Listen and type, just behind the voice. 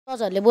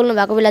जजहरूले बोल्नु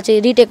भएको बेला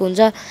चाहिँ रिटेक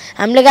हुन्छ,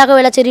 हामीले गाएको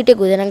बेला चाहिँ रिटेक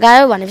हुँदैन।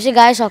 गायो भनेपछि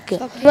गायो सक्यो।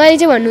 उहाँले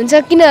चाहिँ भन्नुहुन्छ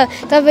किन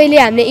तपाईँले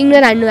हामीले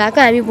इग्नोर हान्नु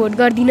भएको, हामी भोट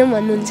गर्दिनौँ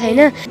भन्नुहुन्छ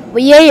होइन।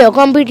 यही हो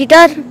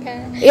कम्पिटिटर,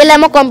 यसलाई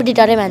म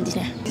कम्पिटिटरै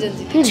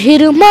मान्दिनँ।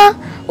 झिरुमा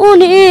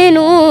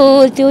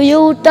उनेनु त्यो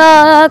एउटा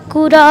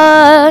कुरा,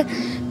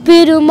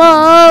 पिरुमा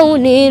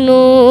उनेनु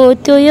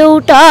त्यो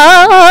एउटा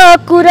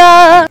कुरा,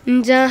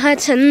 जहाँ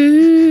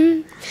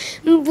छन्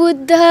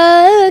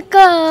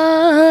बुद्धका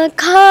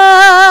आँखा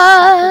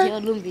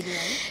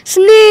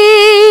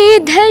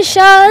स्निग्ध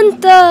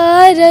शान्त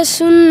र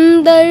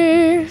सुन्दर।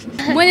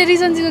 मैले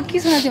रिजनजीको के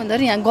सुनेको थिएँ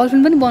भन्दाखेरि यहाँ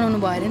गर्लफ्रेन्ड पनि बनाउनु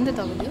भयो अरे नि त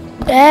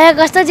तपाईँले।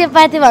 कस्तो जे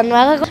पाते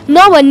भन्नुभएको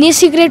नभन्ने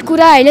सिक्रेट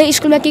कुरा होइन।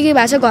 स्कुलमा के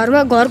भएको छ,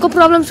 घरमा घरको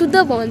प्रब्लम शुद्ध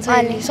भन्छ,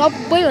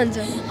 सबै भन्छ।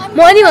 म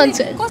नि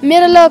भन्छु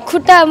मेरो ल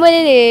खुट्टा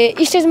मैले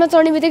स्टेजमा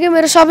चढ्ने बित्तिकै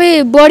मेरो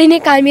सबै बडी नै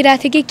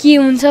कामिरहेको थियो कि के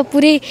हुन्छ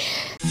पुरै।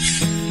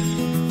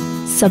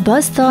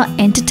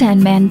 सबस्ता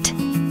एन्टरटेनमेन्ट।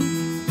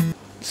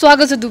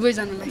 स्वागत छ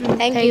दुवैजनालाई।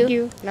 Thank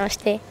you.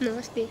 नमस्ते।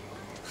 नमस्ते।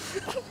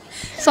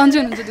 सन्चै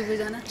हुनुहुन्छ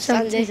दुवैजना?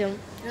 सन्चै छौँ।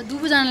 र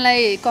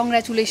दुवैजनालाई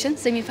कङ्ग्रेचुलेसन,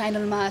 सेमी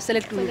फाइनलमा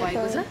सेलेक्ट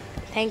हुनुभएको छ।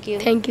 Thank you.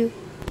 Thank you.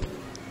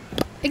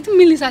 एकदम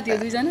मिल्ने साथी हो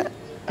दुईजना।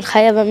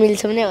 खै अब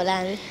मिल्छौँ नै होला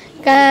हामी।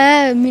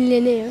 कहाँ मिल्ने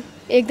नै हो,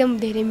 एकदम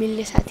धेरै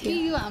मिल्ने साथी हो।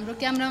 यो हाम्रो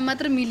क्यामेरामा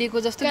मात्र मिलेको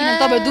जस्तो, किनभने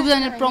तपाईँ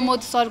दुवैजना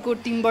प्रमोद सरको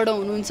टिमबाट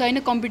हुनुहुन्छ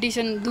होइन,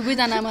 कम्पिटिसन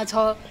दुवैजनामा छ।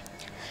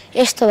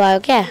 यस्तो भयो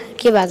क्या,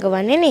 के भएको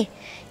भने नि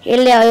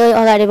यसले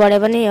अगाडि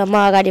बढे पनि म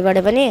अगाडि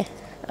बढे पनि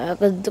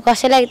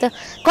कसैलाई त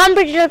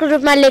कम्पिटिटरको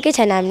रूपमा लिएकै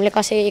छैन हामीले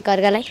कसै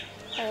एकअर्कालाई।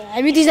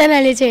 हामी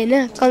दुईजनाले चाहिँ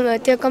होइन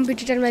त्यो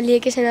कम्पिटिटरमा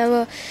लिएकै छैन।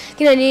 अब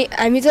किनभने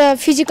हामी त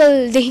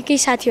फिजिकलदेखिकै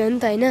साथी हो नि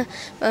त होइन।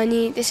 अनि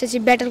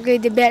त्यसपछि ब्याटलकै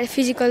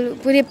फिजिकल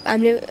पुरै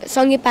हामीले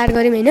सँगै पार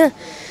गऱ्यौँ होइन।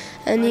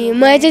 अनि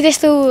मलाई चाहिँ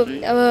त्यस्तो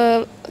अब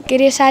के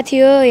अरे साथी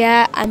हो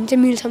या हामी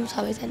चाहिँ मिल्छौँ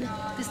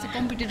सबैजना। त्यस्तो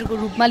कम्पिटिटरको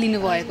रूपमा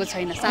लिनुभएको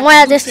छैन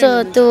मलाई त्यस्तो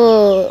त्यो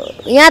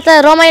यहाँ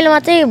त रमाइलोमा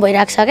चाहिँ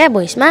भइरहेको छ क्या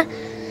भोइसमा।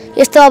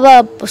 यस्तो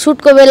अब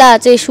सुटको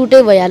बेला चाहिँ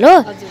सुटै भइहाल्यो,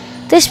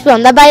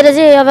 त्यसभन्दा बाहिर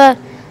चाहिँ अब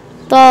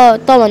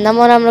तभन्दा म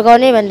राम्रो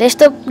गर्ने भन्दा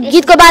यस्तो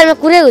गीतको बारेमा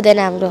कुरै हुँदैन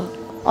हाम्रो,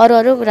 अरू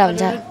अरू कुरा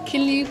हुन्छ।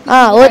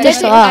 हो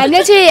त्यस्तो।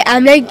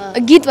 हामीलाई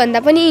गीतभन्दा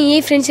पनि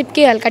यही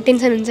फ्रेन्डसिपकै हल्का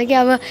टेन्सन हुन्छ कि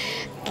अब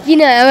किन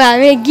अब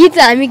हामी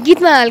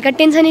गीतमा हल्का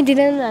टेन्सनै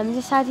दिँदैन,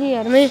 हामी चाहिँ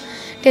साथीहरूमै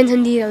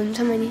टेन्सन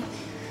दिइरहन्छौँ। अनि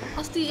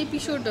अस्ति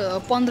एपिसोड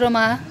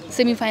 15मा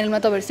सेमी फाइनलमा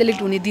तपाईँहरू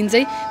सेलेक्ट हुने दिन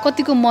चाहिँ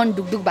कतिको मन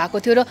ढुकढुक भएको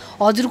थियो र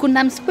हजुरको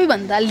नाम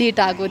सबैभन्दा लेट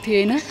आएको थियो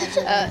होइन।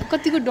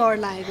 कतिको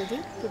डर लागेको थियो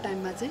त्यो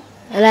टाइममा चाहिँ?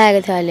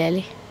 लागेको थियो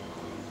अलिअलि।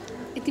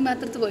 यति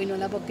मात्र त होइन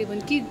होला, पक्कै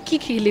पनि के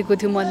खेलेको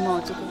थियो मनमा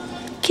हजुरको?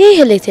 केही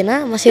खेलेको थिएन,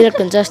 म सिलेक्ट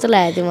हुन्छ जस्तो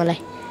लागेको थियो मलाई।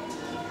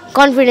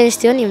 कन्फिडेन्स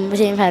थियो नि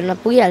सेमी फाइनलमा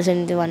पुगिहाल्छ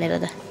नि त्यो भनेर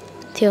त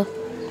थियो।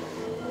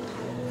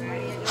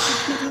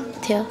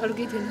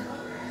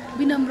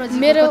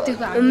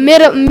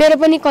 मेरो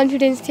पनि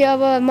कन्फिडेन्स थियो।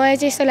 अब मलाई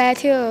चाहिँ यस्तो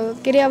लागेको थियो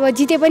के अरे अब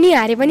जिते पनि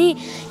हारे पनि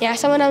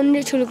यहाँसम्म आउनु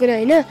नै ठुलो कुरा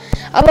होइन।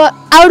 अब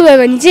आउट भयो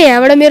भने चाहिँ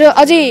यहाँबाट मेरो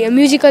अझै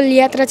म्युजिकल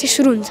यात्रा चाहिँ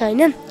सुरु हुन्छ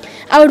होइन।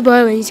 आउट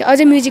भयो भने चाहिँ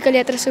अझै म्युजिकल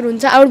यात्रा सुरु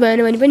हुन्छ, आउट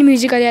भएन भने पनि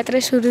म्युजिकल यात्रा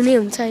सुरु नै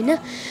हुन्छ होइन।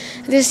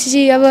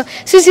 त्यसपछि अब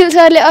सुशील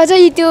सरले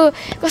अझै त्यो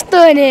कस्तो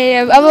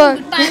भने अब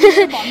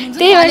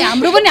त्यही भएर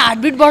हाम्रो पनि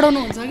हार्टबिट बढाउनु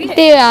हुन्छ कि।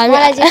 त्यही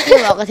मलाई चाहिँ के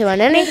भएको थियो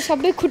भने नि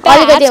सबै खुट्टा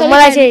अलिकति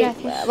मलाई चाहिँ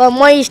अब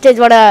म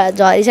स्टेजबाट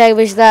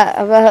झरिसकेपछि त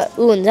अब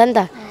ऊ हुन्छ नि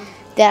त,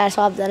 त्यहाँ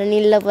सबजना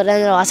निल्लो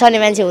परेर हँसाउने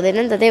मान्छे हुँदैन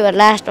नि त, त्यही भएर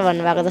लास्ट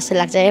भन्नुभएको जस्तो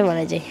लाग्छ है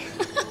मलाई चाहिँ।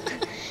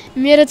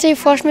 मेरो चाहिँ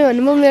फर्स्टमै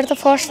भन्नुभयो, मेरो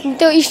त फर्स्ट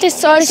त्यो स्टेज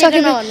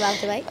चढिसकेको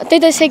त्यही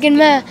त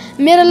सेकेन्डमा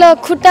मेरो ल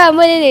खुट्टा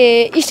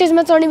मैले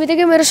स्टेजमा चढ्ने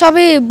बित्तिकै मेरो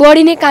सबै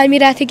बडी नै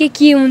कामिरहेको थियो कि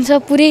के हुन्छ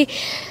पुरै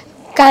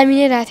कामी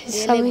नै रहेको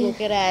थियो। सबै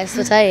बोकेर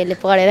यस्तो छ, यसले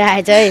पढेर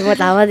आएछ है, म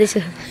थाहा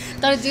दिन्छु।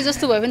 तर जे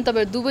जस्तो भयो भने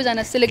तपाईँहरू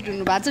दुवैजना सेलेक्ट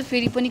हुनुभएको छ,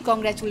 फेरि पनि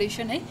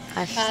कङ्ग्रेचुलेसन है।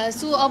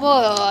 सो अब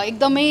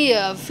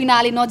एकदमै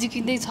फिनाले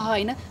नजिकिँदै छ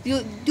होइन।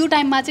 त्यो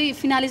टाइममा चाहिँ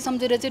फिनाले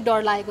सम्झेर चाहिँ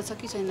डर लागेको छ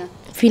कि छैन?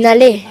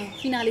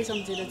 फिनाले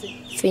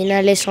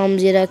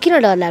सम्झेर किन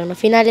डर लाग्नु?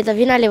 फिनाले त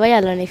फिनाले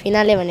भइहाल्यो नि।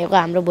 फिनाले भनेको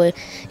हाम्रो भयो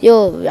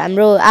यो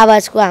हाम्रो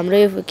आवाजको हाम्रो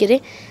यो के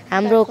अरे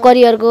हाम्रो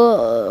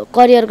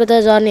करियरको त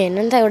जर्नी होइन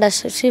नि त। एउटा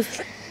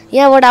सिर्फ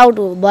यहाँबाट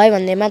आउट भयो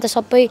भन्दैमा त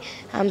सबै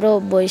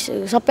हाम्रो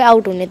भोइस सबै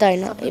आउट हुने त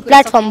होइन।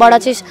 प्लेटफर्मबाट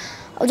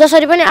चाहिँ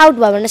जसरी पनि आउट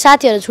भयो भने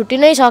साथीहरू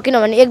छुट्टी नै छ,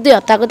 किनभने 1-2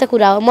 हप्ताको त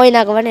कुरा हो,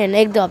 महिनाको पनि होइन,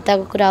 1-2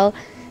 हप्ताको कुरा हो।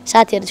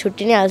 साथीहरू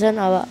छुट्टी नै हाल्छन्।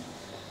 अब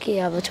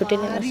के अब छुट्टी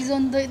नै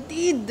रिजन त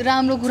यति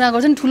राम्रो कुरा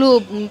गर्छन्, ठुलो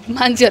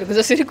मान्छेहरूको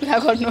जसरी कुरा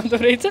गर्नुहुँदो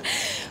रहेछ।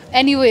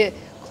 एनिवे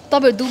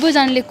तपाईँहरू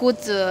दुवैजनाले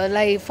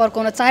कोचलाई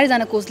फर्काउन,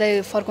 4जना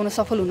कोचलाई फर्काउन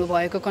सफल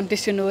हुनुभएको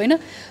कन्टेस्टेन्ट हो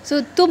होइन। सो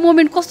त्यो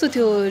मोमेन्ट कस्तो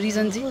थियो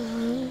रिजनजी?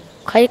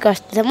 खै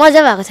कस्तो थियो,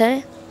 मजा भएको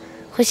थियो,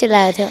 खुसी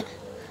लागेको थियो।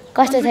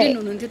 कस्तो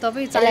थियो हुनुहुन्थ्यो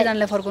तपाईँ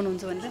 4जनालाई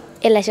फर्काउनुहुन्छ भनेर?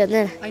 यसलाई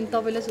सोध्दैन, अनि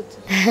तपाईँलाई सोध्छु।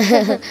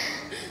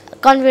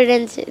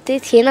 कन्फिडेन्स त्यही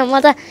थिएन। म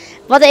त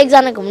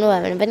एकजना घुम्नु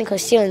भयो भने पनि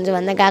खुसी हुन्छु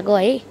भन्दा गएको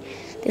है।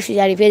 त्यस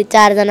पछाडि फेरि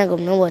 4जना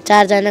घुम्नु भयो,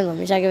 4जना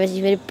घुमिसकेपछि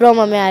फेरि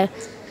प्रोमोमा आयो।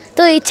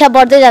 त्यो इच्छा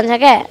बढ्दै जान्छ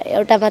क्या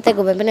एउटा मात्रै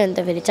घुमे पनि हुन्छ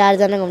फेरि 4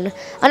 जना घुम्नु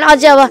अनि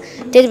अझै अब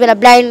त्यति बेला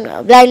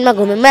ब्लाइन्डमा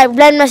घुमे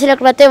ब्लाइन्डमा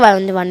सिलेक्ट मात्रै भयो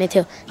हुन्थ्यो भन्ने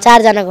थियो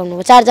 4 जना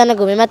घुम्नुको 4 जना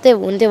घुमे मात्रै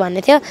हुन्थ्यो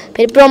भन्ने थियो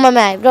फेरि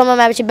प्रोमोमा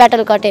आएपछि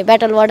ब्याटल कटे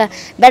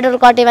ब्याटल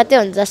कटे मात्रै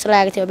हुन्छ जस्तो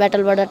लागेको थियो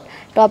ब्याटलबाट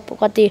टप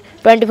कति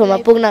 24 मा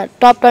पुग्न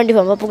टप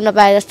 24 मा पुग्न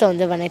पाए जस्तो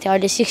हुन्छ भनेको थियो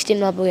अहिले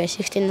 16 मा पुगे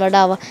 16 बाट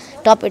अब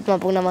टप 8 मा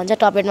पुग्न भन्छ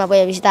टप 8 मा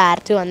पुगेपछि त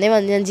हार्छु भन्दै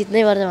भन्छ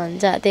जित्नै पर्छ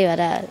भन्छ त्यही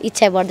भएर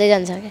इच्छा बढ्दै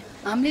जान्छ क्या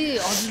हामीले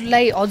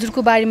हजुरलाई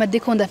हजुरको बारेमा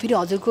देखाउँदाखेरि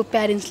हजुरको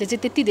प्यारेन्ट्सले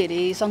चाहिँ त्यति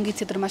धेरै सङ्गीत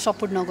क्षेत्रमा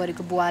सपोर्ट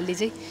नगरेको बुवाले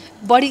चाहिँ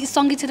बढी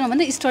सङ्गीत क्षेत्रमा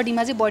भन्दा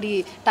स्टडीमा चाहिँ बढी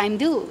टाइम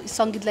दिऊ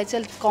सङ्गीतलाई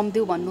चाहिँ अलिक कम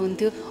दिऊ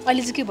भन्नुहुन्थ्यो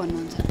अहिले चाहिँ के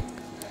भन्नुहुन्छ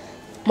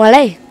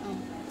मलाई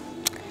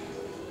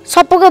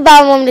सबैको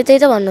बाबा मम्मीले त्यही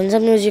त भन्नुहुन्छ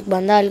म्युजिक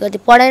भन्दा अलिकति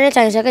पढाइ नै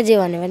चाहिन्छ क्या जे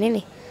भन्यो भने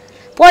नि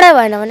पढाइ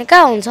भएन भने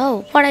कहाँ हुन्छ हौ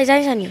पढाइ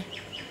चाहिन्छ नि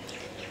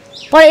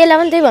पढाइ यसलाई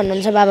पनि त्यही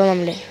भन्नुहुन्छ बाबा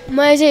मम्मीले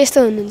मलाई चाहिँ यस्तो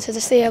हुनुहुन्छ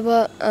जस्तै अब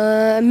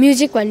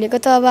म्युजिक भनेको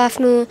त अब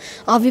आफ्नो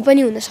हबी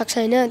पनि हुनसक्छ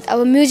होइन अब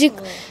म्युजिक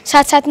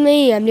साथसाथमै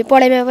हामीले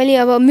पढाइमा पनि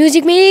अब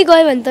म्युजिकमै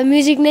गयो भने त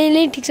म्युजिक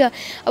नै ठिक छ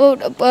अब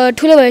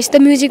ठुलो भएपछि त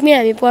म्युजिकमै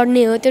हामी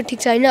पढ्ने हो त्यो ठिक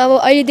छ होइन अब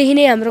अहिलेदेखि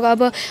नै हाम्रो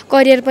अब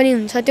करियर पनि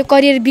हुन्छ त्यो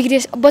करियर बिग्रिए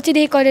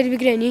बच्चैदेखि करियर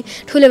बिग्रियो भने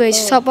ठुलो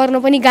भएपछि पढ्न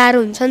पनि गाह्रो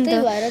हुन्छ नि त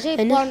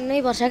पढ्नै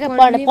पर्छ क्या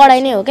पढाइ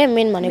नै हो क्या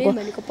मेन भनेको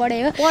पढाइ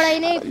हो पढाइ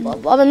नै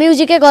अब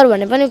म्युजिकै गर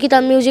भने पनि कि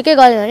त म्युजिकै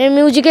गर्यो भने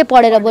म्युजिकै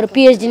पढेर बरु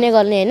पिएचडी नै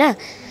गर्ने होइन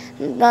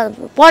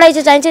पढाइ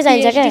चाहिँ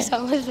चाहिन्छ क्या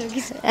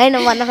होइन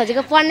भन्न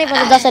खोजेको पढ्नै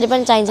पर्छ जसरी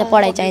पनि चाहिन्छ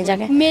पढाइ चाहिन्छ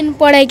क्या मेन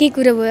पढाइकै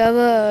कुरो भयो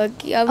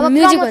अब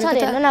म्युजिक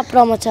हेर्नु न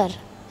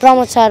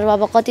प्रमोद सर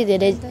अब कति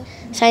धेरै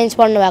साइन्स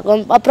पढ्नु भएको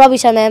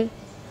प्रविशा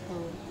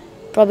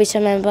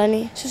म्याम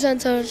पनि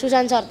सुशान्त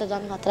सर त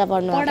झन् खतरा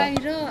पढ्नु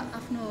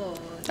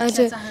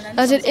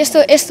हजुर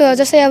यस्तो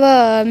जस्तै अब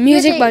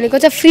म्युजिक भनेको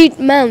चाहिँ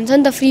फ्रीमा हुन्छ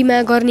नि त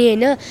फ्रीमा गर्ने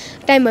होइन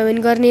टाइम भयो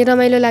भने गर्ने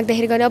रमाइलो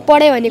लाग्दाखेरि गर्ने अब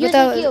पढाइ भनेको त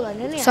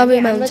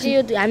सबैमा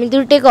हुन्छ हामी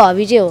दुइटैको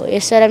हबी चाहिँ हो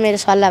यसो र मेरो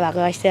सल्लाह भएको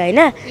जस्तै होइन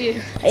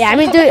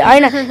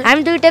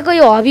हामी दुइटैको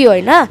यो हबी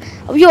होइन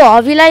अब यो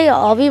हबीलाई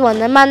हबी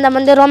भन्दा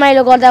मान्दा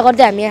रमाइलो गर्दा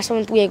हामी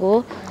यहाँसम्म पुगेको हो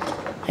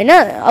होइन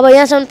अब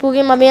यहाँसम्म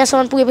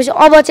पुगेपछि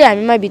अब चाहिँ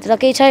हामीमा भित्र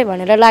केही छ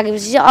भनेर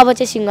लागेपछि चाहिँ अब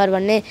चाहिँ सिङ्गर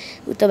भन्ने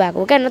उतो भएको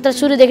हो क्या नत्र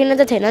सुरुदेखि नै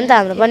त थिएन नि त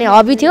हाम्रो पनि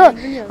हबी थियो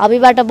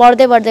हबीबाट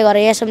बढ्दै गएर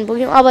यहाँसम्म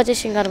पुग्यौँ अब चाहिँ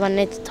सिङ्गर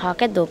भन्ने छ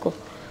क्या धोको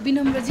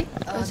विनम्रजी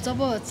जब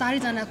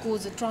 4 जना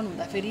कोच टर्न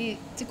हुँदाखेरि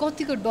चाहिँ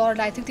कतिको डर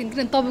लागेको थियो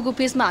किनभने तपाईँको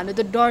पेजमा हामीले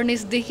त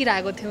डरनेस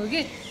देखिरहेको थियौँ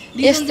कि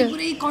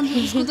पुरै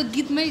कन्फिडेन्सको त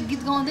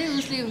गीत गाउँदै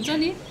उसले हुन्छ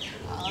नि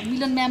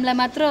मिलन म्यामलाई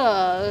मात्र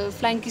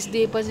फ्लाइङ किस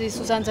दिएपछि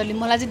सुशान्त सरले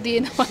मलाई चाहिँ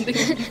दिएन भन्दै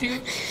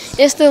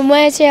हुनुहुन्थ्यो यस्तो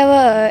मलाई चाहिँ अब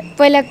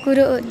पहिला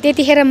कुरो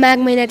त्यतिखेर माघ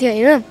महिना थियो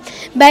होइन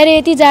बाहिर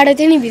यति जाडो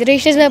थियो नि भित्र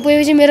स्टेजमा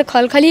पुगेपछि मेरो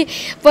खलखली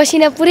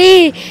पसिना पुरै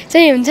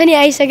चाहिँ हुन्छ नि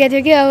आइसकेको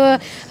थियो कि अब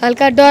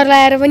हल्का डर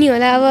लागेर पनि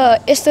होला अब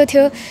यस्तो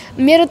थियो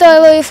मेरो त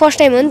अब यो फर्स्ट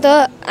टाइम हो नि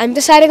त हामी त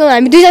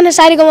हामी दुईजना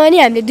सारेगाउँमा नि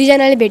हामीले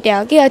दुईजनाले भेट्या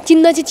हो कि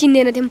चिन्न चाहिँ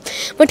चिन्दैन थियौँ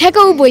म ठ्याक्क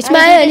ऊ भोइसमा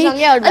आयो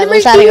अनि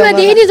मैले टिभीमा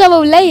देखेँ नि जब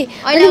उसलाई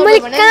अनि मैले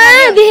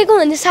कहाँ देखेको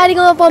भने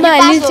सारेगाउँमा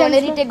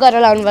रिटेक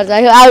गरेर लाउनुपर्छ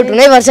आउट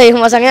हुनैपर्छ यो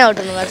मसँगै आउट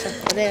हुनुपर्छ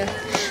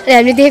अनि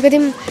हामीले देखेको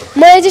थियौँ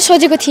मैले चाहिँ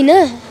सोचेको थिइनँ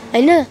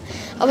होइन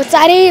अब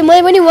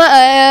मैले पनि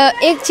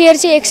एक चेयर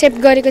चाहिँ एक्सेप्ट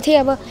गरेको थिएँ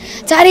अब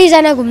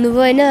 4जना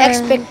घुम्नुभयो होइन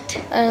एक्सपेक्ट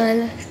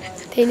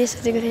त्यही नै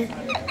सोचेको थिएँ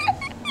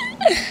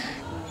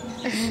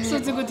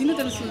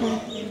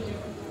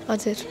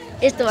हजुर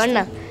यस्तो भन्न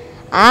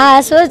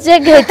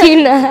सोचेको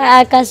थिइनँ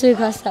आकाश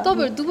खस्छ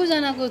तपाईँहरू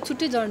दुवैजनाको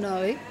छुट्टै जर्ना हो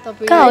है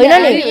तपाईँ होइन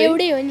नि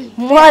एउटै हो नि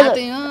म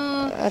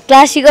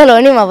क्लासिकल हो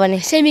नि म पनि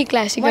सेमी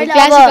क्लासिकल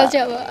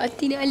चाहिँ अब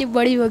अति नै अलिक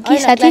बढी हो कि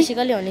साथी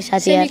क्लासिकलै हो नि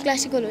साथी सेमी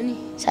क्लासिकल हो नि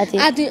साथी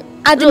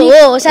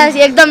हो साथी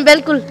एकदम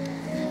बिल्कुल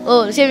हो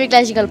सेमी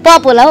क्लासिकल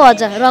पप होला हौ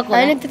अझ रक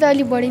होइन त्यो त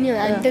अलिक बढी नै हो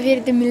हामी त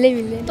फेरि त्यो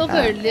मिल्दैन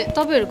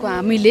तपाईँहरूको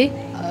हामीले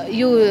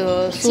यो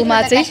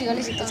सोमा चाहिँ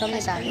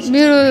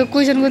मेरो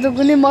क्वेसनको त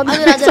कुनै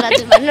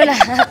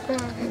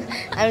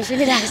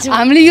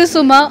हामीले यो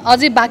सोमा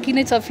अझै बाँकी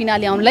नै छ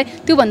फिनाले आउनलाई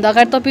त्योभन्दा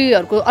अगाडि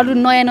तपाईँहरूको अरू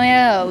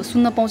नयाँ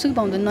सुन्न पाउँछ कि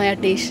पाउँदैन नयाँ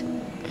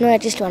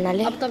टेस्ट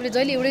भन्नाले अब तपाईँले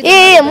जहिले एउटै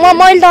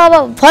मैले त अब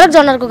फरक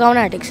जनरको गाउन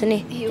आँटेको छु नि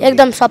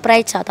एकदम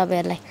सरप्राइज छ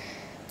तपाईँहरूलाई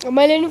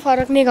मैले नि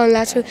फरक नै गाउन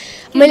लाग्छु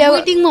मैले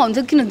वेटिङमा हुन्छ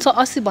किन हुन्छ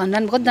 80 भन्दा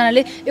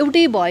कतिजनाले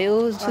एउटै भयो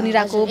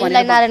सुनिरहेको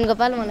मलाई नारायण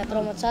गोपाल मलाई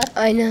प्रमोद सर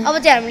होइन अब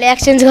चाहिँ हामीले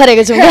एक्सचेन्ज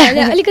गरेको छौँ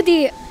अलिकति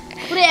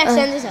पुरै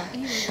एक्सचेन्ज छ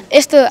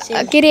यस्तो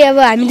के अरे अब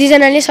हामी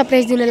दुईजनाले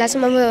सरप्राइज दिन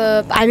लाग्छौँ अब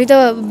हामी त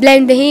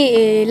ब्लाइन्डदेखि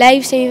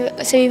लाइभ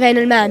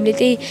सेमिफाइनलमा हामीले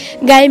त्यही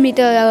गायौँ नि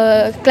त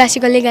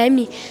क्लासिकल नै गायौँ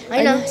नि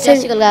होइन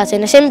क्लासिकल गाएको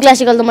छैन सेमी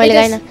क्लासिकल त मैले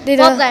गाएन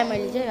पप गाएँ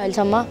मैले चाहिँ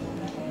अहिलेसम्म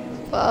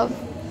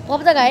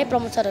पप त गाएँ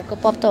प्रमोद सरहरूको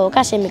पप त हो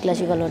कहाँ सेमी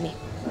क्लासिकल हो नि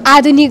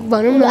आधुनिक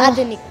भनौँ न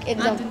आधुनिक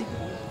एकदम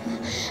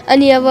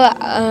अनि अब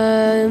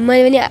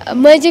मैले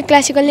चाहिँ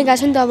क्लासिकल नै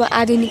गाएको छु नि त अब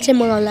आधुनिक चाहिँ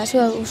म गाउन लाग्छु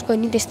उसको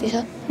नि त्यस्तै छ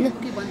होइन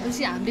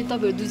भनेपछि हामीले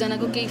तपाईँहरू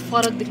दुईजनाको केही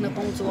फरक देख्न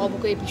पाउँछौँ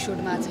अबको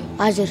एपिसोडमा चाहिँ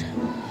हजुर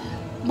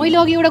मैले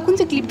अघि एउटा कुन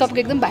चाहिँ क्लिप तपाईँको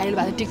एकदम भाइरल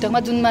भएको थियो टिकटकमा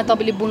जुनमा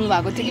तपाईँले बोल्नु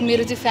भएको थियो कि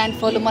मेरो चाहिँ फ्यान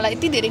फलो मलाई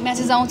यति धेरै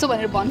म्यासेज आउँछ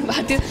भनेर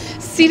भन्नुभएको थियो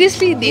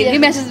सिरियसली धेरै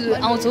म्यासेज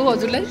आउँछ हो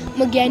हजुरलाई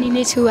म ज्ञानी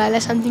नै छु होला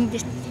समथिङ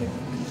त्यस्तो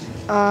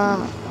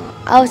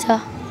आउँछ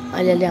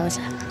अलिअलि आउँछ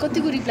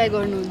कतिको रिप्लाई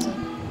गर्नुहुन्छ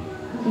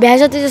भ्याए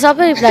जति चाहिँ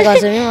सबै रिप्लाई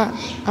गर्छु नि म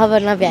अब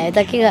नभ्याए त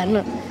के गर्नु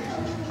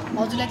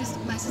हजुरलाई त्यस्तो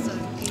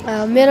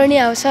मेसेजहरू मेरो नि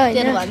आउँछ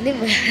होइन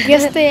भनिदिउँ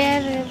यस्तै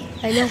यार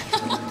होइन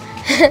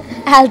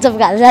हालचप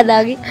घाल जाँदा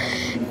अघि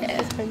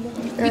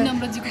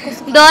विनम्रजीको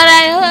कस्तो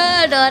डरायो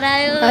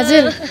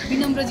हजुर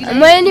विनम्रजी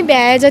मैले नि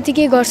भ्याए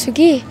जतिकै गर्छु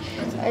कि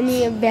अनि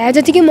भ्याए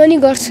जतिकै म नि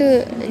गर्छु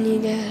अनि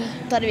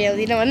तर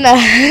भ्याउँदिनँ भन्न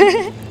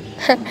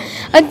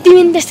अनि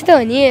तिमी नि त्यस्तै त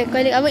हो नि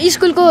कहिले अब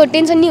स्कुलको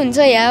टेन्सन नि हुन्छ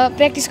यहाँ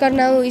प्र्याक्टिस गर्न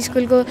आऊ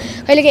स्कुलको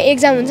कहिलेकाहीँ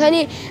एक्जाम हुन्छ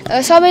अनि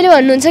सबैले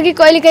भन्नुहुन्छ कि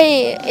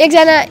कहिलेकाहीँ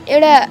एकजना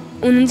एउटा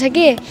हुनुहुन्छ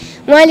कि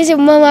उहाँले चाहिँ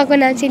उहाँको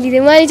नाम चाहिँ लिँदै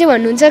उहाँले चाहिँ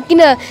भन्नुहुन्छ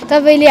किन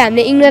तपाईँले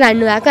हामीले इग्नोर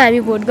हान्नु भएको हामी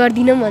भोट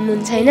गर्दिनौँ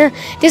भन्नुहुन्छ होइन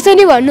त्यस्तो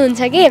नि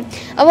भन्नुहुन्छ कि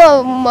अब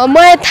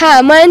मलाई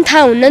नि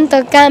थाहा हुन्न नि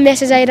त कहाँ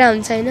मेसेज आइरहेको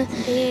हुन्छ होइन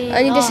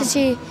अनि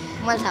त्यसपछि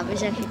मलाई थाहा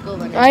भइसकेको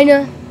भने होइन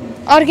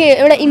अर्कै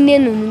एउटा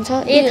इन्डियन हुनुहुन्छ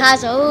थाहा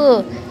छ हौ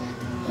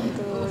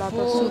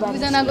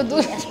दुईजनाको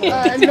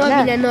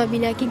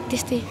नबिना कि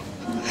त्यस्तै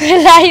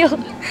लायो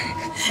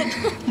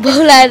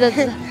बोलायो त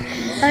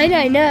होइन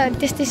होइन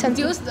त्यस्तै सम्झ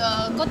त्यो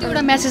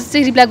कतिवटा मेसेज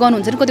चाहिँ रिप्लाई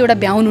गर्नुहुन्छ नि कतिवटा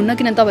भ्याउनुहुन्न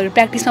किनभने तपाईँहरू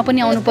प्र्याक्टिसमा पनि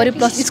आउनु पऱ्यो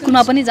प्लस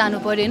स्कुलमा पनि जानु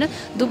पऱ्यो होइन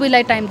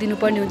दुवैलाई टाइम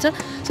दिनुपर्ने हुन्छ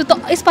सो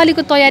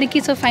यसपालिको तयारी के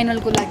छ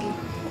फाइनलको लागि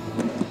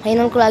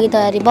फाइनलको लागि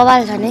तयारी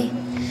बबाल छ नि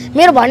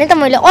मेरो भने त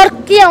मैले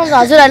अर्कै आउँछ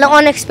हजुरहरूलाई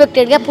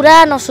अनएक्सपेक्टेड क्या पुरा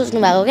नसोच्नु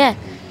भएको क्या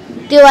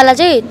त्योवाला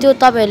चाहिँ त्यो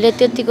तपाईँहरूले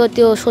त्यतिको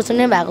त्यो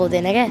सोच्नै भएको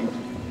हुँदैन क्या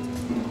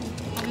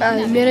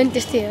मेरो नि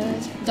त्यस्तै हो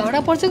झगडा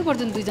पर्छ कि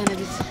पर्दैन दुईजना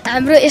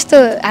बिच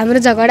हाम्रो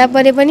झगडा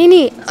परे पनि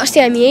नि अस्ति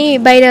हामी यहीँ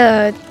बाहिर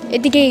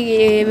यतिकै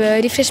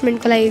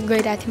रिफ्रेसमेन्टको लागि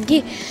गइरहेको थियौँ कि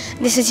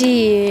त्यसपछि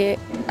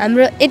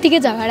हाम्रो यतिकै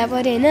झगडा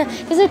पऱ्यो होइन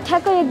त्यसपछि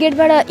ठ्याक्क यो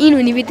गेटबाट इन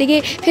हुने बित्तिकै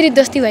फेरि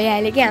दोस्ती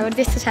भइहाल्यो कि हाम्रो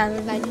त्यस्तो छ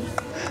हाम्रो बानी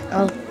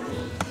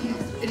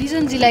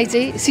रिजनजीलाई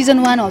चाहिँ सिजन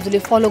 1 हजुरले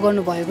फलो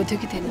गर्नुभएको थियो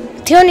कि थिएन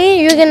थियो नि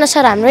योगेन्द्र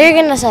सर हाम्रो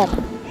Yogendra sir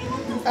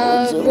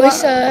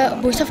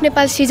voice of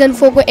Nepal season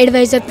 4 को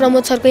एडभाइजर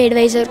प्रमोद सरको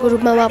एडभाइजरको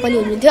रूपमा उहाँ पनि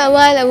हुनुहुन्थ्यो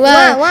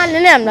उहाँले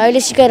नै हामीलाई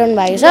अहिले सिकाइरहनु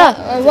भएको छ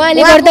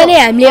उहाँले गर्दा नै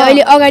हामीले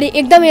अहिले अगाडि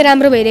एकदमै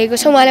राम्रो भइरहेको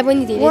छ उहाँलाई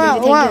पनि धेरै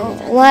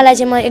उहाँलाई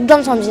चाहिँ म एकदम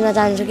सम्झिन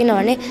चाहन्छु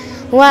किनभने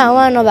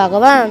उहाँ नभएको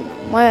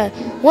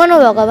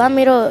भए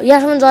मेरो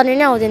यहाँसम्म जर्नी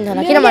नै आउँदैन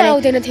थियो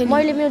किनभने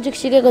मैले म्युजिक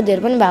सिकेको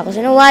धेरै पनि भएको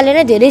छैन उहाँले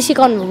नै धेरै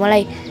सिकाउनु भयो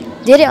मलाई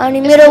धेरै अनि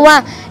मेरो उहाँ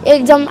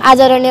एकदम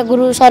आदरणीय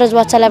गुरु सरोज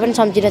बच्चालाई पनि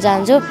सम्झिन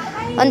चाहन्छु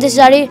अनि त्यस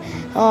पछाडि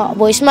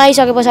भोइसमा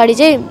आइसके पछाडि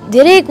चाहिँ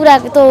धेरै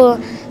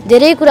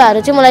कुराहरू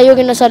चाहिँ मलाई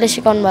योगेन्द्र सरले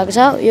सिकाउनु भएको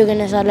छ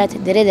योगेन्द्र सरलाई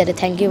धेरै धेरै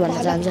थ्याङ्क यू भन्न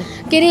चाहन्छु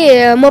के अरे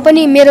म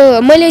पनि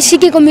मैले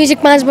सिकेको म्युजिक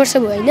 5 वर्ष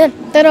भयो होइन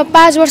तर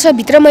 5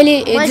 वर्षभित्र मैले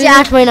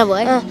 8 महिना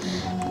भयो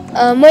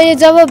मैले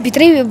जब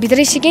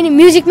भित्रै सिकेँ नि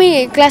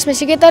म्युजिकमै क्लासमा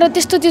सिकेँ तर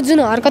त्यस्तो त्यो जुन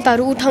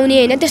हरकतहरू उठाउने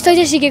होइन त्यस्तो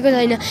चाहिँ सिकेको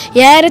छैन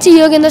यहाँ आएर चाहिँ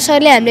योगेन्द्र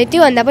सरले हामीले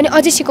त्योभन्दा पनि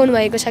अझै सिकाउनु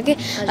भएको छ कि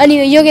अनि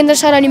योगेन्द्र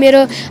सर अनि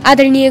मेरो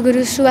आदरणीय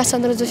गुरु सुभाष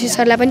चन्द्र जोशी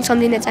सरलाई पनि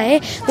सम्झिन चाहेँ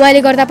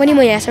उहाँले गर्दा पनि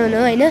म यहाँसम्म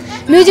हो होइन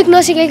म्युजिक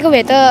नसिकेको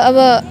भए त अब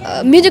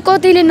म्युजिक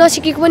कतिले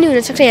नसिकेको पनि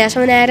हुनसक्छ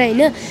यहाँसम्म आएर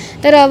होइन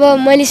तर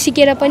अब मैले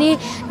सिकेर पनि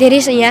धेरै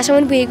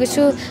यहाँसम्म पुगेको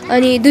छु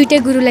अनि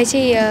दुइटै गुरुलाई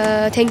चाहिँ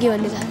थ्याङ्क यू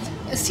भन्न चाहन्छु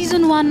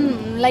सिजन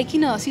 1लाई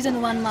किन सिजन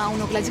 1मा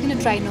आउनको लागि किन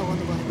ट्राई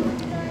नगर्नु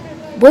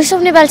भयो भोइस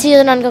अफ नेपाल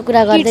सिजन 1 को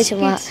कुरा गर्दैछु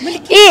म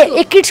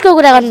ए किड्सको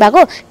कुरा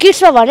गर्नुभएको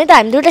किड्समा भने त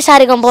हामी दुइटै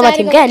सारेगमपमा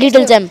थियौँ क्या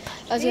लिटल च्याम्प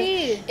हजुर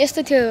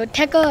यस्तो थियो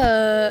ठ्याक्क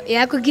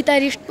यहाँको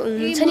गिटारिस्ट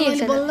हुनुहुन्छ नि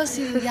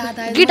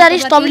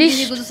गिटारिस्ट तबलिस्ट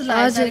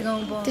हजुर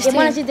त्यस्तो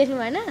मलाई चाहिँ देख्नु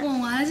भएन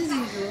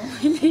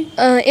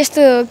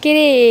यस्तो के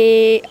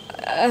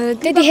अरे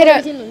त्यतिखेर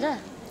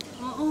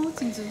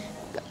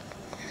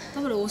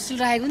तपाईँहरू होस्टेल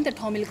राखेको नि त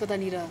ठमेलको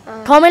तनिर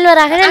ठमेलमा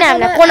राखेन नि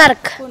हामीलाई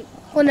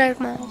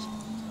कोणार्कमा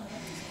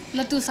ल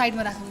त्यो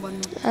साइडमा राख्नु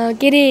भन्नु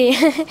के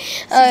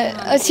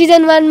अरे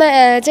सिजन 1मा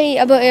चाहिँ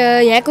अब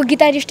यहाँको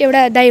गिटारिस्ट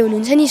एउटा दाइ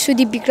हुनुहुन्छ नि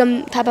सुदीप विक्रम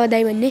थापा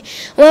दाइ भन्ने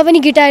उहाँ पनि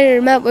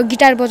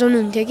गिटार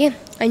बजाउनुहुन्थ्यो कि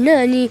होइन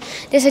अनि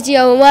त्यसपछि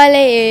अब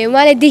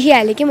उहाँलाई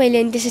देखिहालेँ कि मैले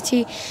अनि त्यसपछि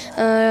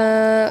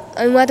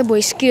उहाँ त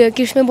भोइस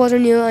किड्समै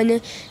बजाउने हो अनि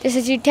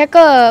त्यसपछि ठ्याक्क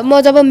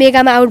म जब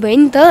मेगामा आउट भएँ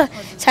नि त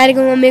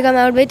सारेगाउँमा मेगामा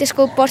आउट भएँ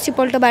त्यसको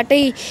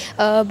पर्सिपल्टबाटै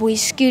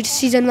भोइस किड्स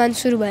सिजन 1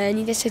 सुरु भयो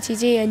अनि त्यसपछि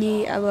चाहिँ अनि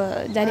अब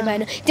जाने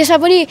भएन त्यसमा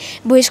पनि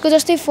भोइसको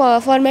जस्तै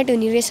फर्मेट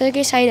हुने रहेछ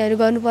कि साइनहरू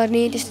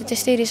गर्नुपर्ने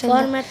त्यस्तै रहेछ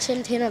फर्मेट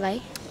चाहिँ थिएन भाइ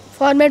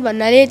फर्मेट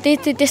भन्नाले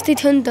त्यस्तै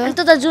थियो नि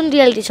त त जुन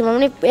रियालिटी सोमा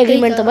पनि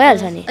एग्रिमेन्ट त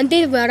भइहाल्छ नि अनि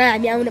त्यही भएर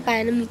हामी आउन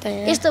पाएनौँ नि त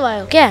यस्तो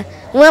भयो क्या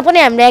उहाँ पनि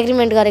हामीले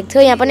एग्रिमेन्ट गरेको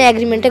थियो यहाँ पनि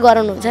एग्रिमेन्टै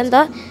गराउनुहुन्छ नि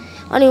त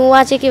अनि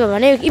उहाँ चाहिँ के भयो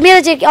भने मेरो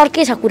चाहिँ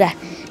अर्कै छ कुरा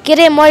के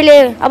अरे मैले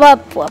अब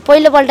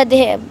पहिलोपल्ट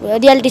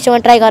रियालिटी सोमा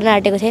ट्राई गर्न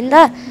आँटेको थिएँ नि त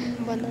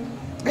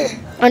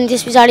अनि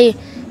त्यस पछाडि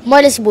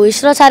मैले भोइस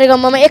र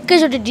सारेगममा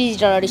एकैचोटि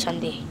डिजिटल अडिसन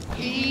दिएँ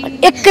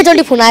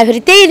एकैचोटि फोन आयो फेरि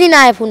त्यही दिन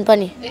आयो फोन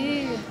पनि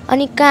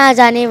अनि कहाँ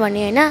जाने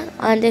भने होइन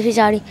अनि त्यस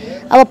पछाडि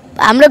अब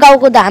हाम्रो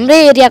गाउँको हाम्रै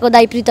एरियाको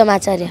दाइ प्रितम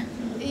आचार्य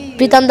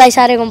प्रितम दाइ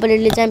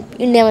सारेगमले चाहिँ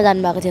इन्डियामा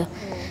जानुभएको थियो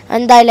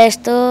अनि दाइलाई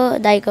यस्तो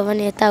दाइको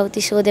पनि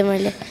यताउति सोधेँ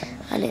मैले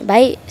अनि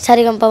भाइ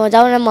सारेगामापामा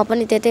जाऊ न म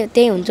पनि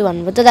त्यही हुन्छु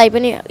भन्नुभयो त दाइ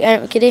पनि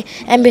के अरे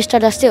एम्बेसडर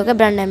जस्तै हो क्या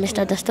ब्रान्ड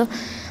एम्बेसडर जस्तो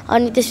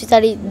अनि त्यस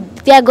पछाडि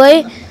त्यहाँ गएँ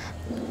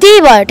त्यही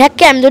भयो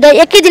ठ्याक्कै हामी दुइटा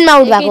एकै दिनमा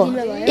आउट भएको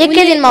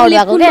एकै दिनमा आउट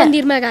भएको क्या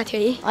मन्दिरमा गएको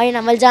थियो है होइन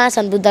मैले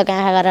जहाँसम्म बुद्धको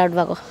आँखा गरेर आउट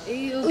भएको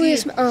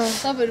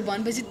तपाईँहरू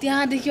भनेपछि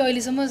त्यहाँदेखि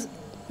अहिलेसम्म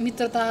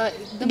मित्रता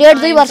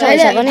 1.5-2 वर्ष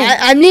भइसक्यो नि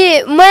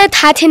हामीले मलाई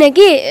थाहा थिएन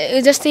कि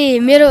जस्तै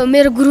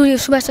मेरो गुरु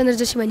सुभाष चन्द्र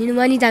जोशी भन्ने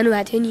उहाँ नि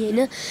जानुभएको थियो नि होइन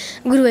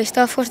गुरु भएपछि त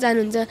अफकोर्स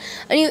जानुहुन्छ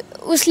अनि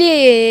उसले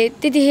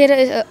त्यतिखेर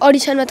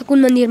अडिसनमा त कुन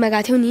मन्दिरमा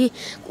गएको थियो नि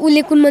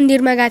उसले कुन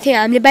मन्दिरमा गएको थियो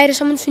हामीले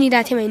बाहिरसम्म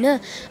सुनिरहेको थियौँ होइन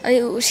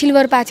अनि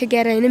सिल्भर पाएको थियो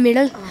क्यार होइन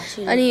मेडल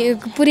अनि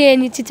पुरै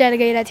अनि चिच्याएर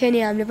गइरहेको थियो अनि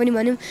हामीले पनि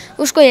भन्यौँ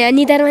उसको यहाँ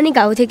निधारमा नि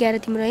घाउ थियो क्यार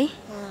तिम्रो है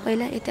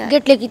पहिला यता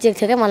गेटले किचेको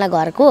थियो क्या मलाई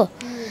घरको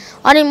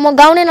अनि म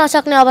गाउनै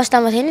नसक्ने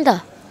अवस्थामा थिएँ नि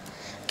त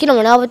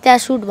किनभने अब त्यहाँ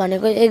सुट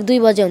भनेको 1-2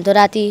 बजे हुन्थ्यो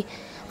राति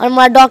अनि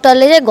मलाई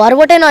डक्टरले चाहिँ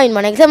घरबाटै नहिँड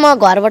भनेको थियो म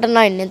घरबाट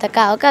नहिँड्ने त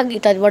कहाँ हो कहाँ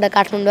गिटारबाट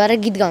काठमाडौँ आएर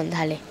गीत गाउनु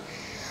थालेँ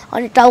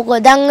अनि टाउको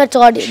दाङ्ग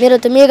चढी मेरो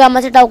त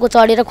मेगामा चाहिँ टाउको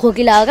चढेर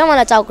खोकी लाग्यो क्या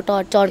मलाई टाउको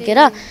चड्केर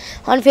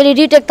अनि फेरि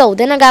रिटेक त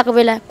हुँदैन गएको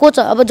बेला कोच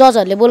अब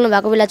जजहरूले बोल्नु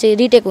भएको बेला चाहिँ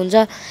रिटेक हुन्छ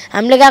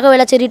हामीले गएको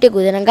बेला चाहिँ रिटेक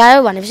हुँदैन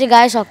गायो भनेपछि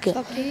गायो सक्यो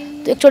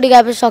एकचोटि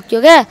गाएपछि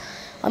सक्यो क्या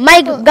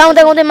माइक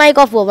गाउँदा गाउँदै माइक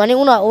अफ भयो भने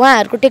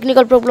उहाँहरूको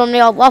टेक्निकल प्रब्लमले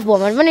अफ भयो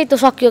भने पनि त्यो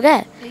सक्यो क्या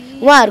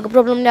उहाँहरूको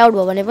प्रब्लमले आउट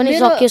भयो भने पनि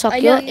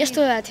सक्यो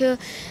यस्तो भएको थियो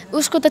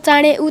उसको त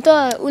चाँडै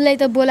उसलाई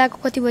त बोलाएको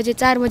कति बजे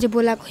 4 बजे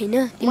बोलाएको होइन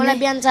मलाई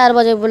बिहान 4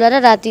 बजे बोलाएर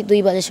राति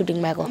 2 बजे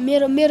सुटिङ भएको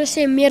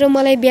मेरो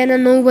मलाई बिहान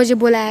 9 बजे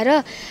बोलाएर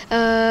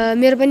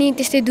मेरो पनि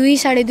त्यस्तै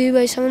 2-2:30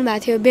 बजीसम्म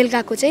भएको थियो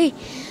बेलुकाको चाहिँ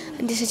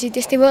अनि त्यसपछि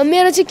त्यस्तै भयो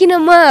मेरो चाहिँ किन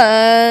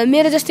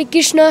मेरो जस्तै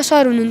कृष्ण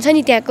सर हुनुहुन्छ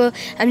नि त्यहाँको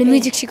हामीले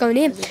म्युजिक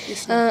सिकाउने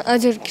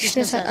हजुर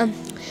कृष्ण सर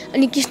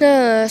अनि कृष्ण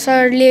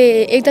सरले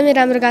एकदमै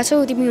राम्रो गाएको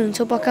छौ तिमी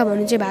हुन्छौ पक्का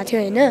भन्नु चाहिँ भएको थियो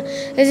होइन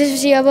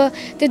त्यसपछि अब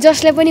त्यो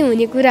जसलाई पनि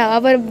हुने कुरा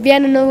अब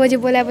बिहान 9 बजे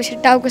बोलाएपछि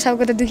टाउको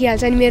साउको त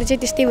दुखिहाल्छ अनि मेरो चाहिँ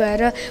त्यस्तै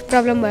भएर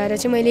प्रब्लम भएर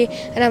चाहिँ मैले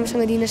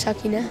राम्रोसँग दिन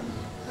सकिनँ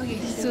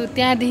सो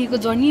त्यहाँदेखिको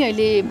जर्नी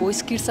अहिले भोइस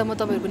किट्ससम्म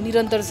तपाईँहरूको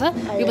निरन्तर छ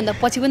योभन्दा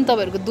पछि पनि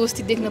तपाईँहरूको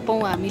दोस्ती देख्न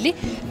पाऊँ हामीले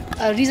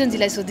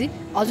रिजनजीलाई सोधेँ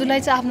हजुरलाई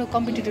चाहिँ आफ्नो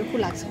कम्पिटिटर को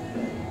लाग्छ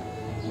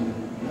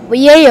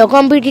यही हो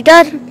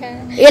कम्पिटिटर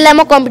यसलाई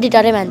म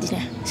कम्पिटिटरै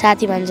मान्दिनँ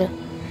साथी मान्छु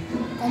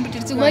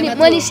कम्पिटिटर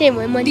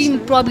चाहिँ टिम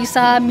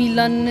प्रविशा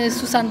मिलन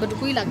सुशान्तबाट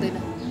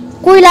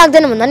कोही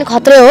लाग्दैन भन्दा नि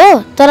खतरै हो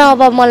तर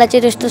अब मलाई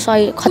चाहिँ त्यस्तो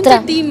सही खतरा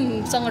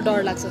टिमसँग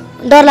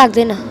डर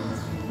लाग्दैन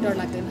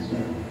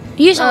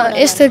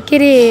यस्तो के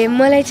अरे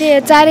मलाई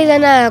चाहिँ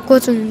 4जना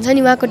कोच हुनुहुन्छ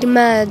नि उहाँको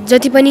टिममा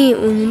जति पनि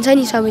हुनुहुन्छ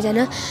नि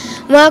सबैजना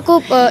उहाँको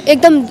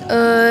एकदम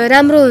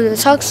राम्रो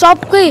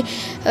सबकै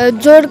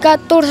जोडका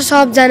तोड छ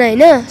सबजना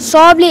होइन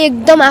सबले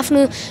एकदम आफ्नो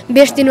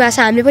बेस्ट दिनुभएको छ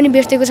हामीले पनि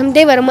बेस्ट दिएको छौँ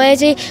त्यही भएर मलाई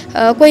चाहिँ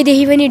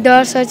कोहीदेखि पनि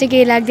डर सर चाहिँ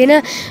केही लाग्दैन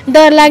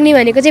डर लाग्ने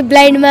भनेको चाहिँ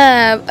ब्लाइन्डमा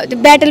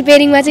ब्याटल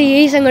पेयरिङमा चाहिँ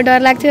यहीसँग डर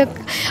लाग्थ्यो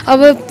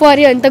अब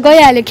पऱ्यो भने त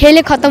गइहाल्यो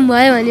खेलै खत्तम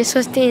भयो भने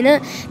सोच्थेँ होइन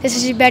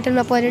त्यसपछि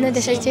ब्याटलमा परेन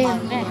त्यसपछि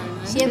चाहिँ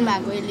सेम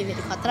भएको यसले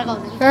फेरि खतरा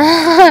गाउँदैन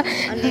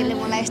अनि यसले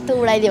मलाई यस्तो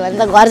उडाइदियो भने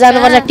त घर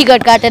जानुपर्छ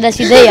टिकट काटेर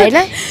सिधै होइन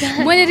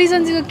मैले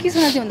रिजनजीको के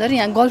सुनेको थिएँ भन्दाखेरि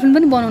यहाँ गर्लफ्रेन्ड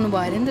पनि बनाउनु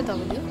भयो अरे नि त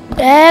तपाईँले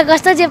ए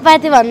कस्तो जे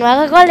पाते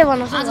भन्नुभएको कसले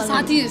बनाउँछ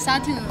साथी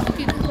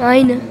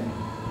होइन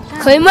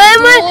खोइ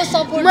मलाई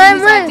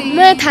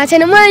थाहा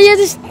छैन मलाई यो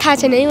चाहिँ थाहा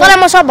छैन तर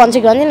म सब भन्छु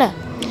कि भन्दिनँ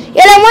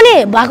यसलाई म नि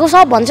भएको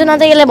सब भन्छु न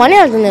त यसले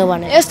भनिहाल्छु नि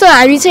भने यस्तो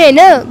हामी चाहिँ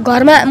होइन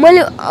घरमा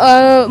मैले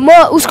म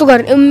उसको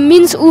घर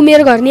मिन्स ऊ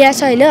मेरो घर नि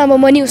आएछ होइन अब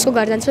म नि उसको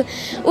घर जान्छु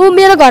ऊ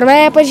मेरो घरमा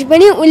आएपछि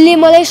पनि उसले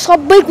मलाई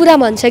सबै कुरा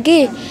भन्छ कि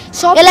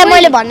यसलाई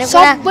मैले भन्ने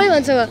कुरा सबै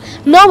भन्छ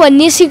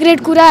नभन्ने सिक्रेट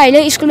कुरा होइन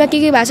स्कुलमा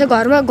के भएको छ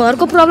घरमा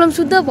घरको प्रब्लम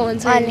शुद्ध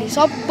भन्छ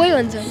सबै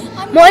भन्छ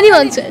म नि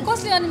भन्छु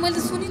कसले अनि मैले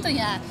त सुनि त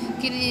यहाँ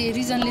के अरे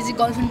रिजनले चाहिँ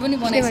गर्लफ्रेन्ड पनि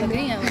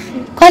बनाइसक्यो यहाँ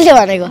कसले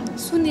भनेको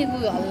सुनेको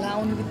हल्ला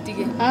आउने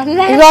बित्तिकै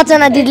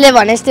रचना दिदीले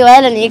भने जस्तो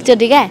भयो नि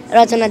एकचोटि क्या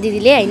रचना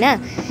दिदीले होइन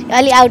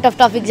अलि आउट अफ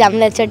टपिक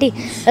जाम्ला एकचोटि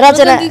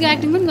रचना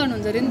एक्टिङ पनि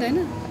गर्नुहुन्छ अरे नि त होइन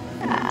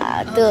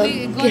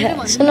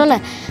त्यो सुन्नु न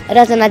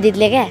रचना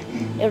दिदीले क्या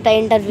एउटा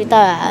इन्टरभ्यू त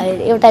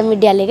एउटा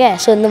मिडियाले क्या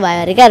सोध्नु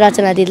भयो अरे क्या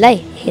रचना दिदीलाई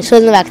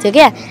सोध्नु भएको थियो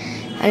क्या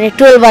अनि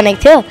टोल बनेको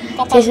थियो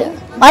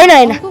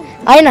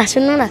होइन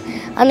सुन्नु न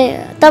अनि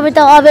तपाईँ त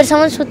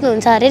अबेरसम्म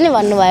सुत्नुहुन्छ अरे नि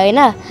भन्नुभयो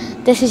होइन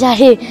त्यस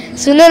पछाडि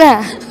सुन्नु न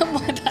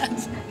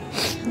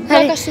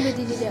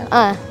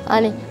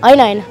अनि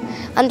होइन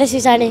अनि त्यस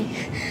पछाडि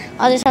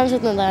अझैसम्म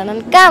सुत्नु त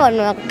कहाँ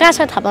भन्नुभएको कहाँ छ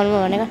थाहा पाउनु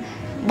भनेको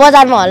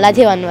बजारमा हल्ला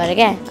थियो भन्नुभयो अरे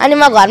क्या अनि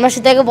म घरमा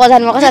सुतेको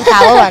बजारमा कसरी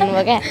थाहा हो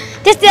भन्नुभयो क्या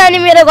त्यस्तै अनि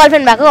मेरो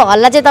गर्लफ्रेन्ड भएको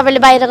हल्ला चाहिँ तपाईँले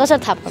बाहिर कसरी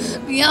थाहा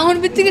पाउनु यहाँ आउनु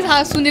बित्तिकै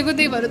थाहा सुनेको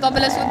त्यही भएर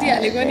तपाईँलाई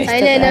सोधिहालेको नि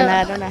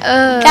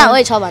कहाँ हो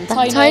छ भन्छ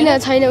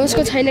छैन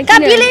उसको छैन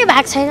बेलै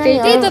भएको छैन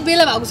त्यही त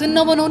बेला भएको छ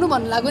नबनाउनु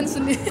भन्नु लाग्यो नि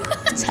सुन्ने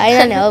छैन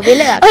नि हो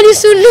बेलै भएको अनि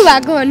सुन्नु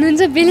भएको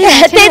भन्नुहुन्छ बेलै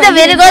त्यही त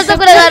फेरि कस्तो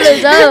कुरा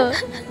गर्नुहुन्छ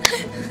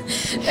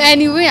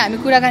एनिवे हामी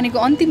कुराकानीको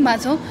अन्तिममा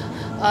छौँ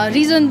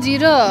रिजनजी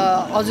र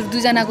हजुर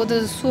दुईजनाको त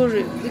स्वर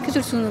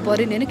एकैचोटि सुन्नु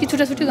पऱ्यो नि होइन कि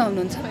छुट्टा छुट्टै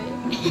गाउनुहुन्छ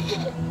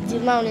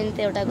जिम्मा आउने नि त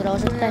एउटा कुरा हो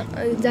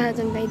जहाँ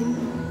गाइदिउँ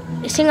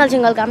सिंगल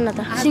सिंगल काम न त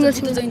सिंगल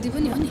जयन्ती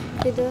पनि हो नि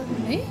त्यही त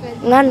है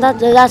गान त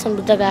जहाँसम्म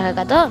बुद्धका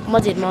आएका त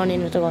मस्जिदमा आउने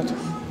त गाउँछु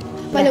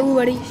पहिला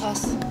उबाडी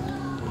हस्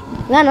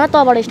गान हो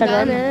तबाट स्टार्ट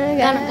गर्नु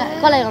गान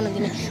कसलाई गाउनु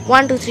दिने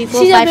 1 2 3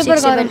 4 5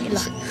 6 7 ल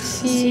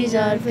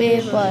सिजर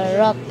पेपर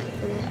रक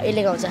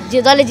यसले गाउँछ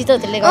जसले जित्यो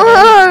त्यसले गाउँछ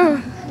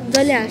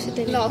जसले हाँस्छ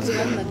त्यसले ल अझै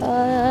गर्नु न त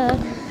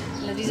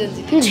ल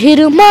रिजनजी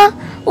झिरुमा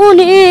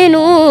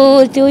उनेनु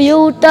त्यो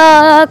एउटा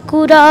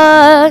कुरा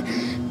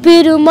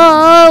पिरुमा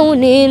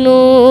उनेनु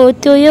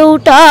त्यो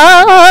एउटा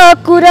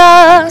कुरा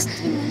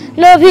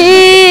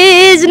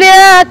नभिज्ने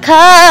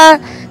आँखा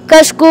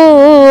कसको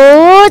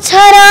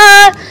छरा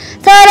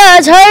तारा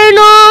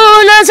झर्नु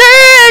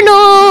नझर्नु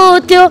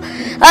त्यो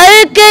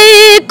अर्कै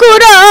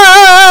कुरा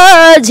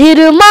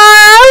झिरुमा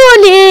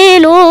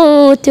उनेनु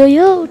त्यो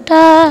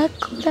एउटा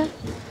कुरा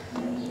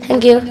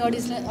थ्याङ्क यू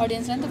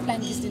अडियन्सलाई त फ्ल्याङ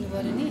किस दिनु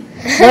पर्यो नि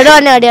भोट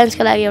गर्ने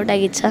अडियन्सको लागि एउटा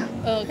गीत छ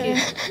ओके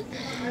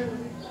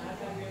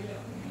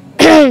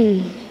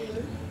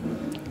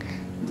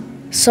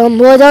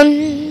सम्बोधन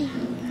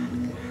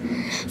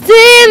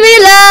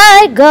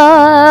तिमीलाई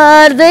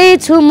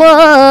गर्दैछु म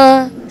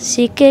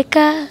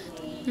सिकेका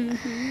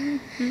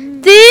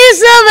ती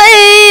सबै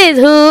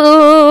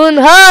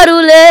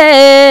धुनहरूले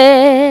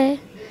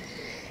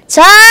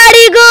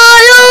छाडी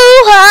गयो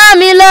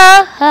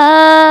हामीलाई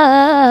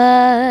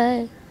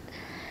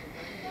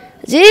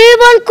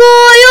जीवनको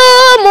यो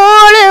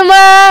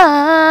मोडमा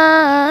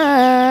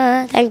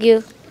थ्याङ्क यू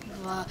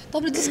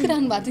तपाईँले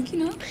जिस्किरहनु भएको थियो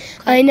किन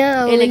होइन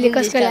उसले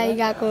कसको लागि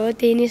गएको हो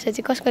त्यही नै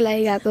सोचे कसको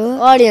लागि गएको हो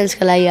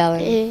अडियन्सको लागि अब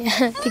ए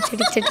ठिक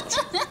छ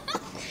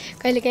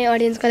कहिले काहीँ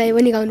अडियन्सको लागि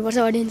पनि गाउनुपर्छ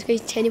अडियन्सको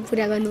इच्छा नि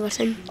पुरा गर्नुपर्छ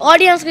नि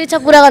अडियन्सको इच्छा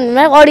पुरा गर्नु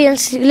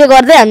अडियन्सले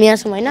गर्दै हामी यहाँ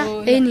छौँ होइन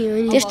त्यही नि हो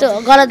नि त्यस्तो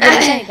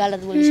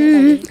गलत बोलिन्छ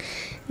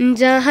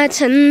जहाँ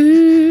छन्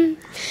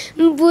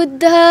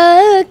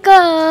बुद्धका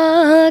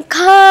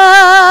आँखा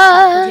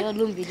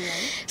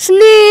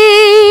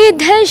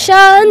स्निग्ध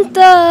शान्त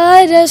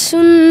र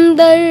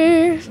सुन्दर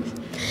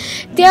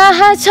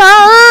त्यहाँ छ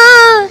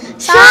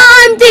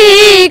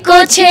शान्तिको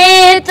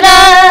क्षेत्र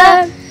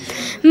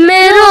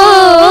मेरो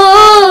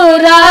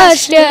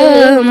राष्ट्र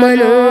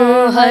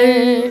मनोहर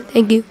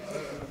thank you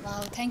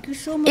thank you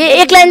so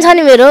एक लाइन छ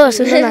नि मेरो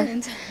सुन्नु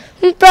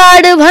न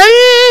प्राण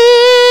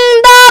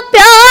भन्दा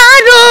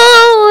प्यारो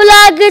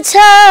लाग्छ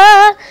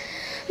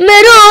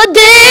मेरो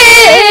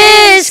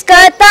देश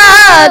कता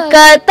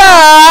कता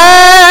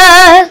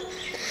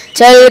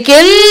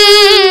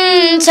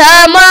चल्किन्छ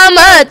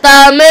ममता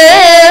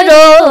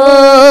मेरो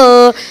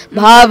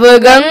भाव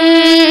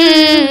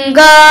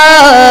गङ्गा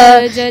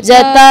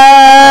जता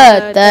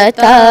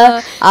तता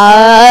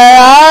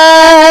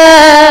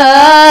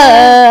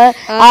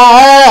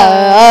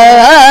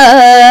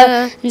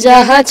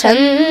जहाँ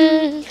छन्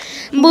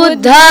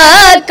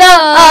बुद्धका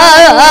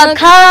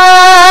आँखा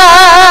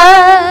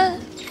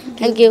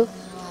थ्याङ्क यू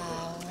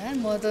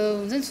म त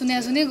हुन्छ नि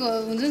सुने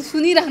हुन्छ नि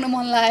सुनिराख्नु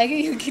मन लाग्यो कि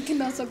यो गीत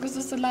नसकोस्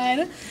जस्तो लागेर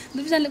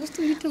दुईजनाले कस्तो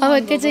मिठो अब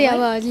त्यो चाहिँ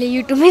अब हजुरले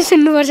युट्युबमै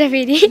सुन्नुपर्छ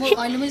फेरि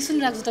अहिले मैले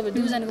सुनिरहेको छु तपाईँ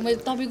दुईजनाको मैले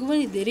तपाईँको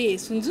पनि धेरै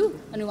सुन्छु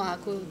अनि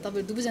उहाँको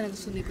तपाईँ दुवैजनाको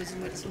सुनेको छु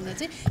मैले सुन्दा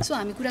चाहिँ सो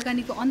हामी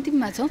कुराकानीको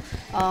अन्तिममा छौँ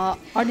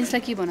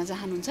अडियन्सलाई के भन्न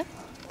चाहनुहुन्छ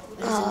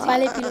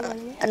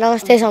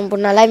नमस्ते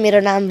सम्पूर्णलाई मेरो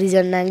नाम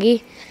रिजन नाङ्गी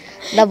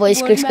द भोइस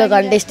किड्सको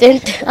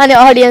कन्टेस्टेन्ट अनि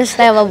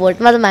अडियन्सलाई अब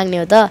भोटमा त माग्ने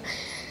हो त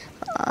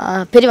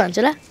फेरि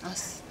भन्छु ल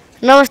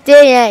नमस्ते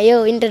यहाँ यो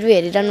इन्टरभ्यू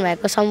हेरिरहनु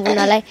भएको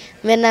सम्पूर्णलाई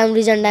मेरो नाम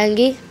रिजन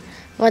डाङ्गी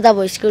म द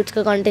भोइस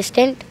किड्सको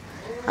कन्टेस्टेन्ट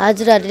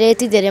हजुरहरूले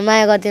यति धेरै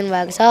माया गरिदिनु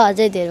भएको छ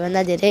अझै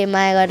धेरैभन्दा धेरै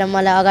माया गरेर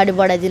मलाई अगाडि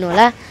बढाइदिनु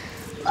होला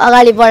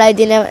अगाडि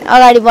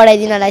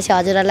बढाइदिनलाई चाहिँ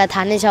हजुरहरूलाई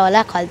थाहा नै छ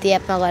होला खल्ती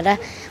एपमा गएर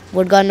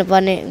भोट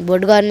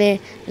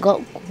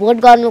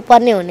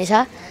गर्नुपर्ने हुनेछ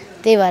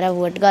त्यही भएर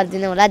भोट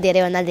गरिदिनु होला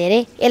धेरैभन्दा धेरै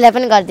यसलाई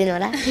पनि गरिदिनु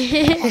होला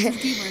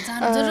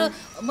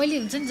मैले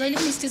हुन्छ नि जहिले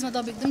पनि स्टेजमा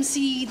तपाईँ एकदम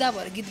सिधा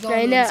भएर गीत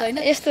होइन गाउनुहुन्छ होइन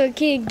यस्तो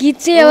के गीत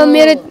चाहिँ अब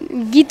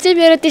गीत चाहिँ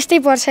मेरो त्यस्तै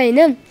पर्छ होइन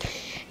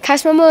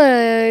खासमा म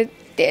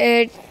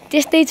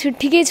त्यस्तै छु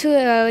ठिकै छु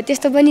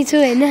त्यस्तो पनि छु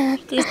होइन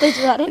त्यस्तै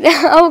छु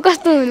अब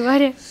कस्तो हुनु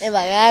पर्यो ए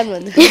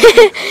भगवान्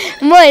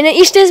म होइन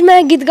स्टेजमा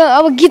गीत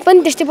अब गीत पनि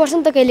त्यस्तै पर्छ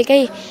नि त कहिले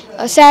काहीँ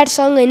स्याड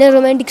सङ होइन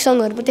रोमान्टिक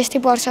सङहरू पनि त्यस्तै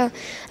पर्छ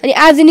अनि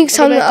आधुनिक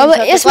सङ अब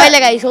यसमा कहिले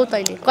गाइसौ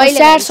तैँले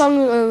स्याड सङ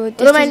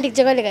रोमान्टिक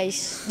चाहिँ कहिले गाइस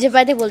जे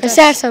पाए त्यही बोल्छ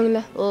स्याड सङ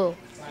ल हो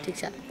ठिक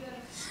छ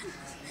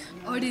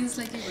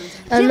अडियन्सलाई के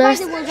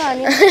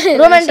भन्छ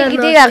रोमान्टिक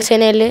गीतै गाएको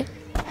छैन यसले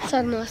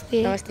सर नमस्ते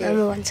म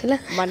भन्छु ल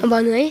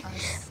भन्नु है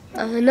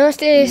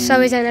नमस्ते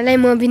सबैजनालाई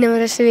म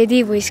विनम्र सुवेदी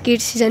भोइस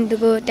किड्स सिजन 2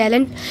 को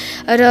ट्यालेन्ट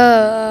र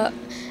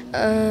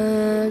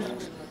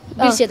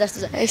बिर्से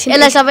जस्तो छ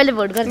यसलाई सबैले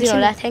भोट गरिदिनु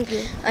होला थ्याङ्क यू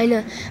होइन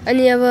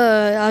अनि अब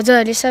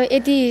हजुरहरूले सब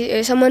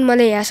यतिसम्म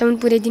मलाई यहाँसम्म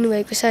पुर्याइदिनु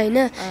भएको छ होइन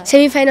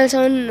सेमी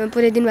फाइनलसम्म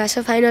पुर्याइदिनु भएको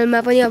छ फाइनलमा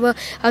पनि अब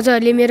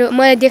हजुरहरूले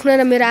मलाई देख्न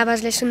र मेरो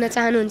आवाजलाई सुन्न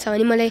चाहनुहुन्छ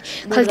भने मलाई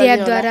खल्ती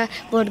एपद्वारा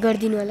भोट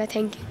गरिदिनु होला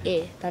थ्याङ्क यू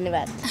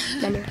धन्यवाद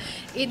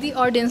यदि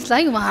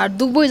अडियन्सलाई उहाँहरू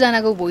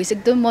दुवैजनाको भोइस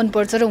एकदम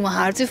मनपर्छ र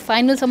उहाँहरू चाहिँ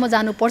फाइनलसम्म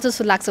जानुपर्छ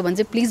जस्तो लाग्छ भने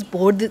चाहिँ प्लिज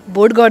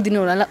भोट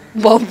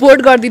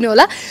गरिदिनु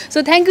होला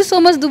so thank you so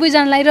much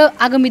दुवैजनालाई र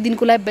आगामी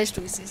दिनको लागि best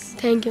wishes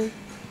thank you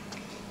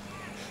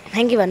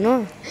thank you भन्नु